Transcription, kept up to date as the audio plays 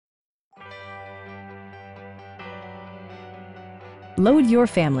Load your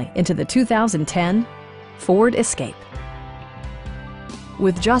family into the 2010 Ford Escape.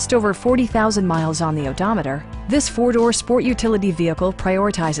 With just over 40,000 miles on the odometer, this four-door sport utility vehicle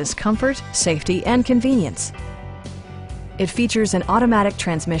prioritizes comfort, safety, and convenience. It features an automatic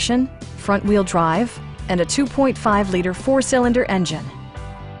transmission, front-wheel drive, and a 2.5-liter four-cylinder engine.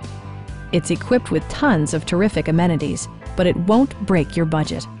 It's equipped with tons of terrific amenities, but it won't break your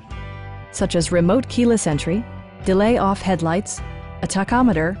budget, such as remote keyless entry, delay-off headlights, a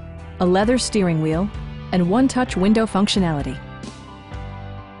tachometer, a leather steering wheel, and one-touch window functionality.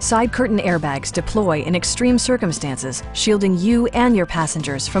 Side curtain airbags deploy in extreme circumstances, shielding you and your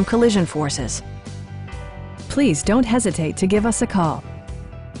passengers from collision forces. Please don't hesitate to give us a call.